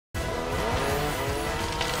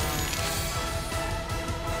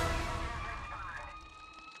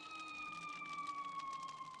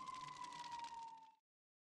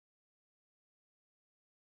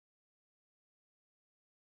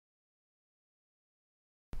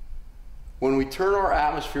When we turn our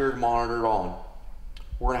atmospheric monitor on,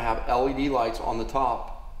 we're going to have LED lights on the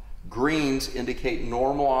top. Greens indicate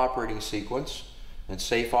normal operating sequence and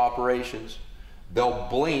safe operations. They'll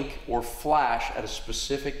blink or flash at a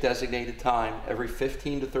specific designated time every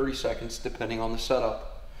 15 to 30 seconds depending on the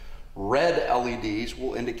setup. Red LEDs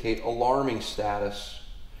will indicate alarming status.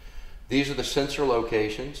 These are the sensor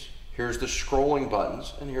locations. Here's the scrolling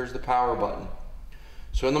buttons, and here's the power button.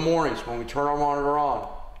 So in the mornings when we turn our monitor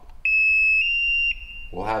on,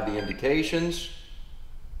 we'll have the indications,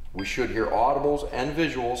 we should hear audibles and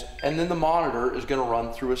visuals, and then the monitor is going to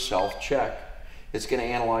run through a self-check. It's going to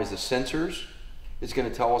analyze the sensors, it's going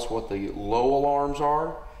to tell us what the low alarms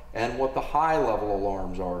are and what the high level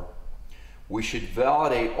alarms are. We should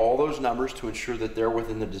validate all those numbers to ensure that they're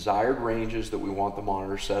within the desired ranges that we want the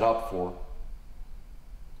monitor set up for.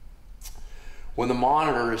 When the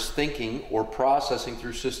monitor is thinking or processing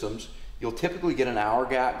through systems, you'll typically get an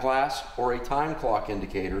hourglass or a time clock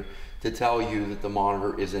indicator to tell you that the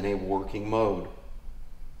monitor is in a working mode.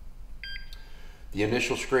 The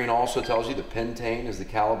initial screen also tells you the pentane is the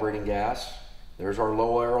calibrating gas. There's our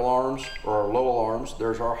low air alarms, or our low alarms.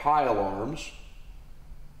 There's our high alarms.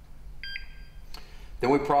 Then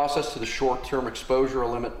we process to the short-term exposure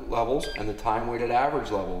limit levels and the time-weighted average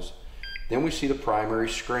levels. Then we see the primary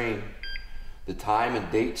screen. The time and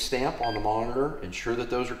date stamp on the monitor, ensure that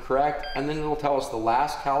those are correct, and then it'll tell us the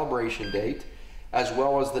last calibration date as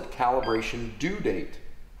well as the calibration due date.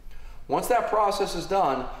 Once that process is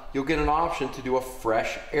done, you'll get an option to do a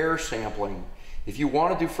fresh air sampling. If you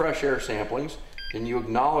want to do fresh air samplings, then you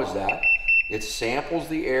acknowledge that. It samples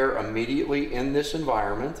the air immediately in this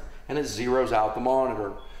environment and it zeroes out the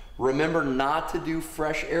monitor. Remember not to do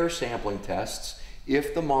fresh air sampling tests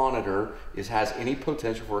if the monitor has any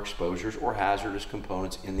potential for exposures or hazardous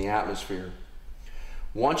components in the atmosphere.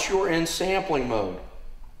 Once you're in sampling mode,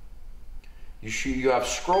 you have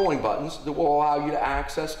scrolling buttons that will allow you to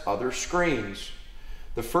access other screens.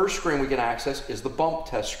 The first screen we can access is the bump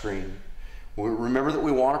test screen. Remember that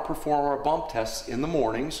we want to perform our bump tests in the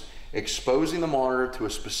mornings, exposing the monitor to a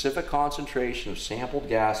specific concentration of sampled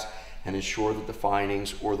gas and ensure that the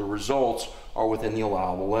findings or the results are within the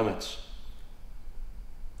allowable limits.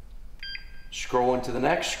 Scrolling to the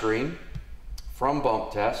next screen from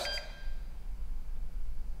bump test,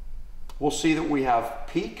 we'll see that we have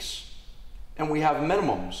peaks and we have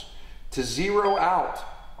minimums. To zero out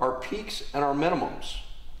our peaks and our minimums,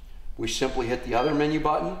 we simply hit the other menu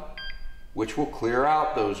button, which will clear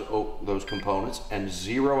out those components and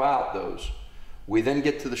zero out those. We then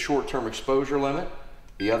get to the short-term exposure limit.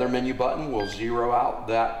 The other menu button will zero out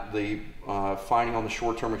the finding on the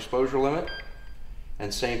short-term exposure limit.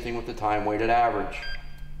 And same thing with the time-weighted average.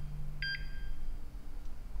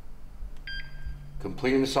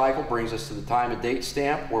 Completing the cycle brings us to the time and date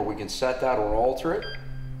stamp where we can set that or alter it.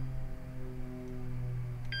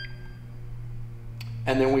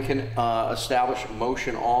 And then we can establish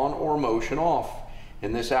motion on or motion off.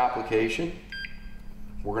 In this application,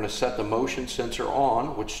 we're going to set the motion sensor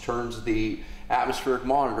on, which turns the atmospheric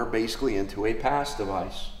monitor basically into a pass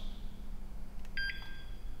device.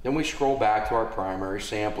 Then we scroll back to our primary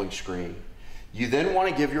sampling screen. You then want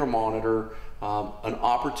to give your monitor an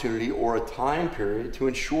opportunity or a time period to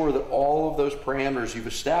ensure that all of those parameters you've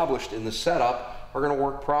established in the setup are going to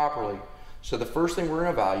work properly. So the first thing we're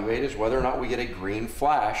going to evaluate is whether or not we get a green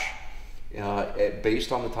flash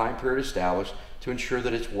based on the time period established to ensure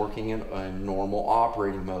that it's working in a normal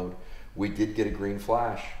operating mode. We did get a green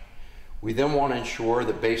flash. We then want to ensure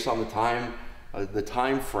that based on the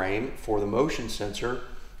time frame for the motion sensor,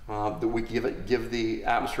 that we give the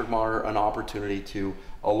atmospheric monitor an opportunity to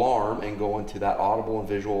alarm and go into that audible and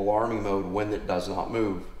visual alarming mode when it does not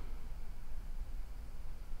move.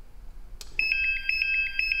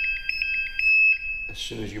 As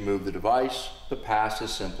soon as you move the device, the pass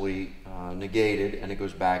is simply negated and it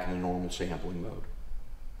goes back into normal sampling mode.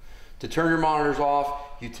 To turn your monitors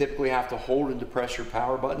off, you typically have to hold and depress your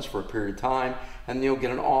power buttons for a period of time, and then you'll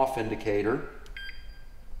get an off indicator.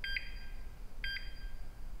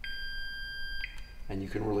 And you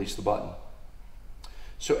can release the button.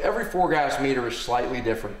 So every 4-gas meter is slightly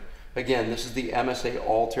different. Again, this is the MSA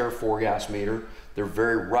Altair 4-gas meter. They're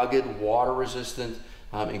very rugged, water resistant,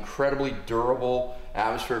 incredibly durable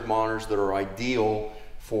atmospheric monitors that are ideal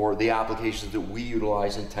for the applications that we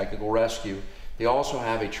utilize in technical rescue. They also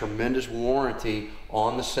have a tremendous warranty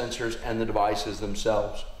on the sensors and the devices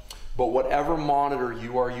themselves. But whatever monitor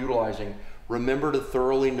you are utilizing, remember to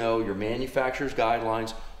thoroughly know your manufacturer's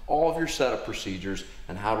guidelines, all of your setup procedures,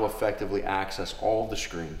 and how to effectively access all of the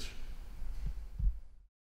screens.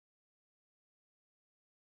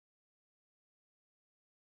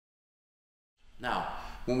 Now,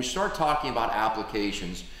 when we start talking about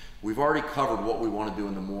applications, we've already covered what we want to do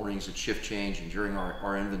in the mornings at shift change and during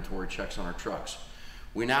our inventory checks on our trucks.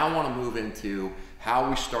 We now want to move into how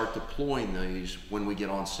we start deploying these when we get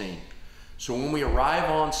on scene. So when we arrive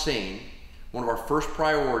on scene, one of our first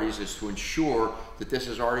priorities is to ensure that this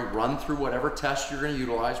has already run through whatever test you're going to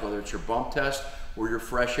utilize, whether it's your bump test or your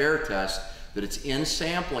fresh air test, that it's in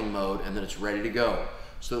sampling mode and that it's ready to go.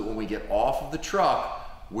 So that when we get off of the truck,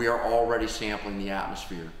 we are already sampling the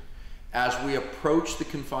atmosphere. As we approach the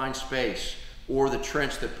confined space or the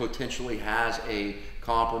trench that potentially has a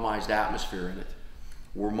compromised atmosphere in it,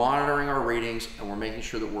 we're monitoring our readings and we're making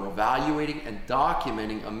sure that we're evaluating and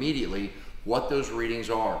documenting immediately what those readings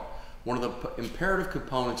are. One of the imperative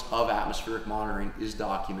components of atmospheric monitoring is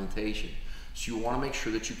documentation. So you want to make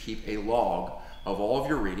sure that you keep a log of all of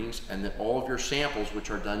your readings and that all of your samples, which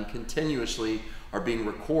are done continuously, are being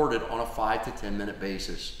recorded on a 5 to 10 minute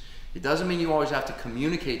basis. It doesn't mean you always have to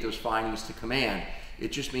communicate those findings to command.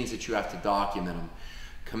 It just means that you have to document them.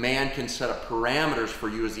 Command can set up parameters for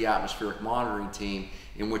you as the atmospheric monitoring team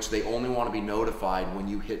in which they only want to be notified when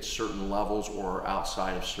you hit certain levels or are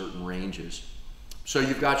outside of certain ranges. So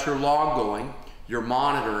you've got your log going, you're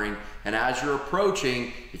monitoring, and as you're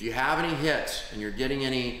approaching, if you have any hits and you're getting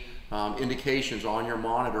any indications on your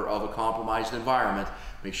monitor of a compromised environment,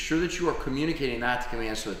 make sure that you are communicating that to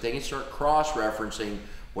command so that they can start cross-referencing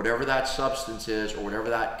whatever that substance is or whatever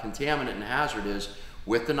that contaminant and hazard is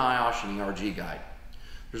with the NIOSH and ERG guide.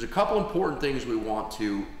 There's a couple important things we want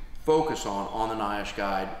to focus on the NIOSH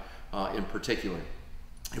guide in particular.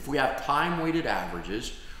 If we have time-weighted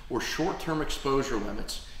averages or short-term exposure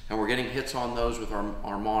limits and we're getting hits on those with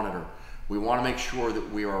our monitor, we want to make sure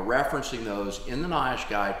that we are referencing those in the NIOSH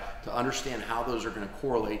guide to understand how those are going to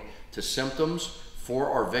correlate to symptoms for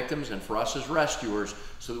our victims and for us as rescuers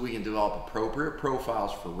so that we can develop appropriate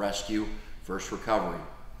profiles for rescue versus recovery.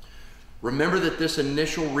 Remember that this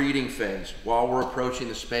initial reading phase, while we're approaching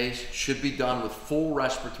the space, should be done with full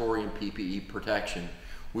respiratory and PPE protection.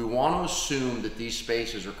 We want to assume that these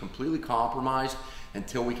spaces are completely compromised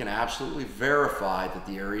until we can absolutely verify that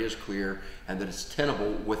the area is clear and that it's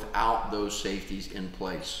tenable without those safeties in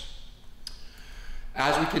place.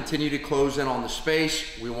 As we continue to close in on the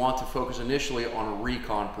space, we want to focus initially on a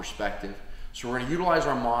recon perspective. So we're going to utilize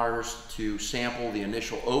our monitors to sample the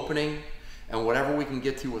initial opening and whatever we can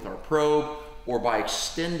get to with our probe or by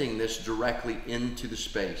extending this directly into the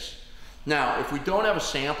space. Now, if we don't have a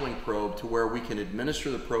sampling probe to where we can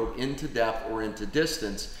administer the probe into depth or into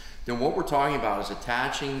distance, then what we're talking about is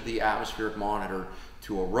attaching the atmospheric monitor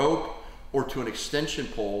to a rope or to an extension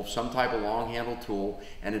pole, some type of long-handled tool,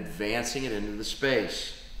 and advancing it into the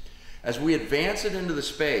space. As we advance it into the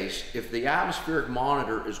space, if the atmospheric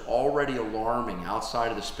monitor is already alarming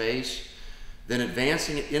outside of the space, then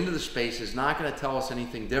advancing it into the space is not going to tell us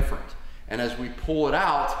anything different. And as we pull it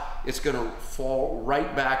out, it's going to fall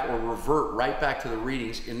right back or revert right back to the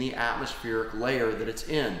readings in the atmospheric layer that it's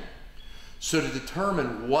in. So to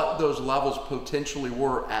determine what those levels potentially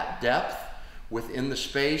were at depth within the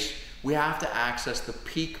space, we have to access the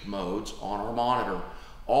peak modes on our monitor.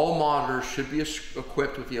 All monitors should be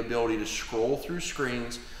equipped with the ability to scroll through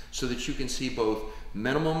screens so that you can see both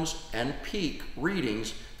minimums and peak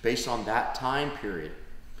readings based on that time period.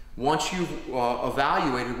 Once you've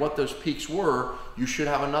evaluated what those peaks were, you should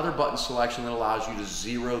have another button selection that allows you to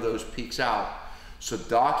zero those peaks out. So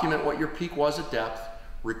document what your peak was at depth,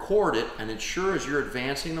 record it, and ensure as you're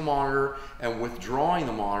advancing the monitor and withdrawing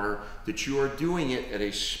the monitor that you are doing it at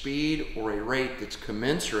a speed or a rate that's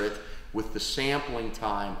commensurate with the sampling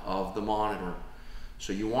time of the monitor.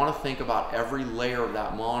 So you want to think about every layer of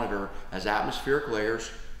that monitor as atmospheric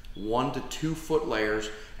layers, 1 to 2 foot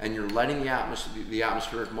layers, and you're letting the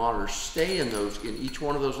atmospheric monitor stay in each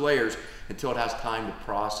one of those layers until it has time to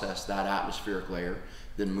process that atmospheric layer,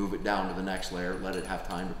 then move it down to the next layer, let it have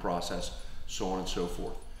time to process, so on and so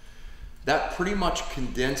forth. That pretty much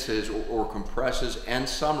condenses or compresses and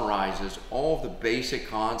summarizes all of the basic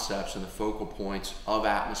concepts and the focal points of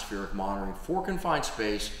atmospheric monitoring for confined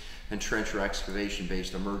space and trench or excavation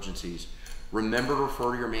based emergencies. Remember to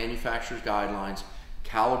refer to your manufacturer's guidelines,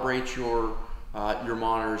 calibrate your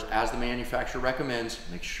monitors as the manufacturer recommends,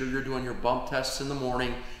 make sure you're doing your bump tests in the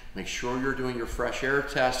morning, make sure you're doing your fresh air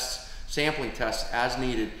tests, sampling tests as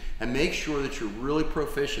needed, and make sure that you're really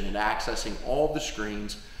proficient in accessing all of the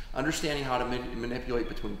screens, understanding how to manipulate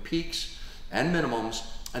between peaks and minimums,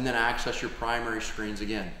 and then access your primary screens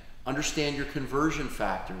again. Understand your conversion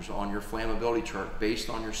factors on your flammability chart based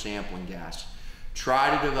on your sampling gas.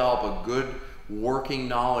 Try to develop a good working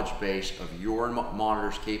knowledge base of your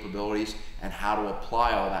monitor's capabilities and how to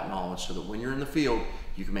apply all that knowledge so that when you're in the field,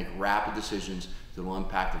 you can make rapid decisions that will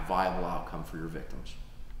impact a viable outcome for your victims.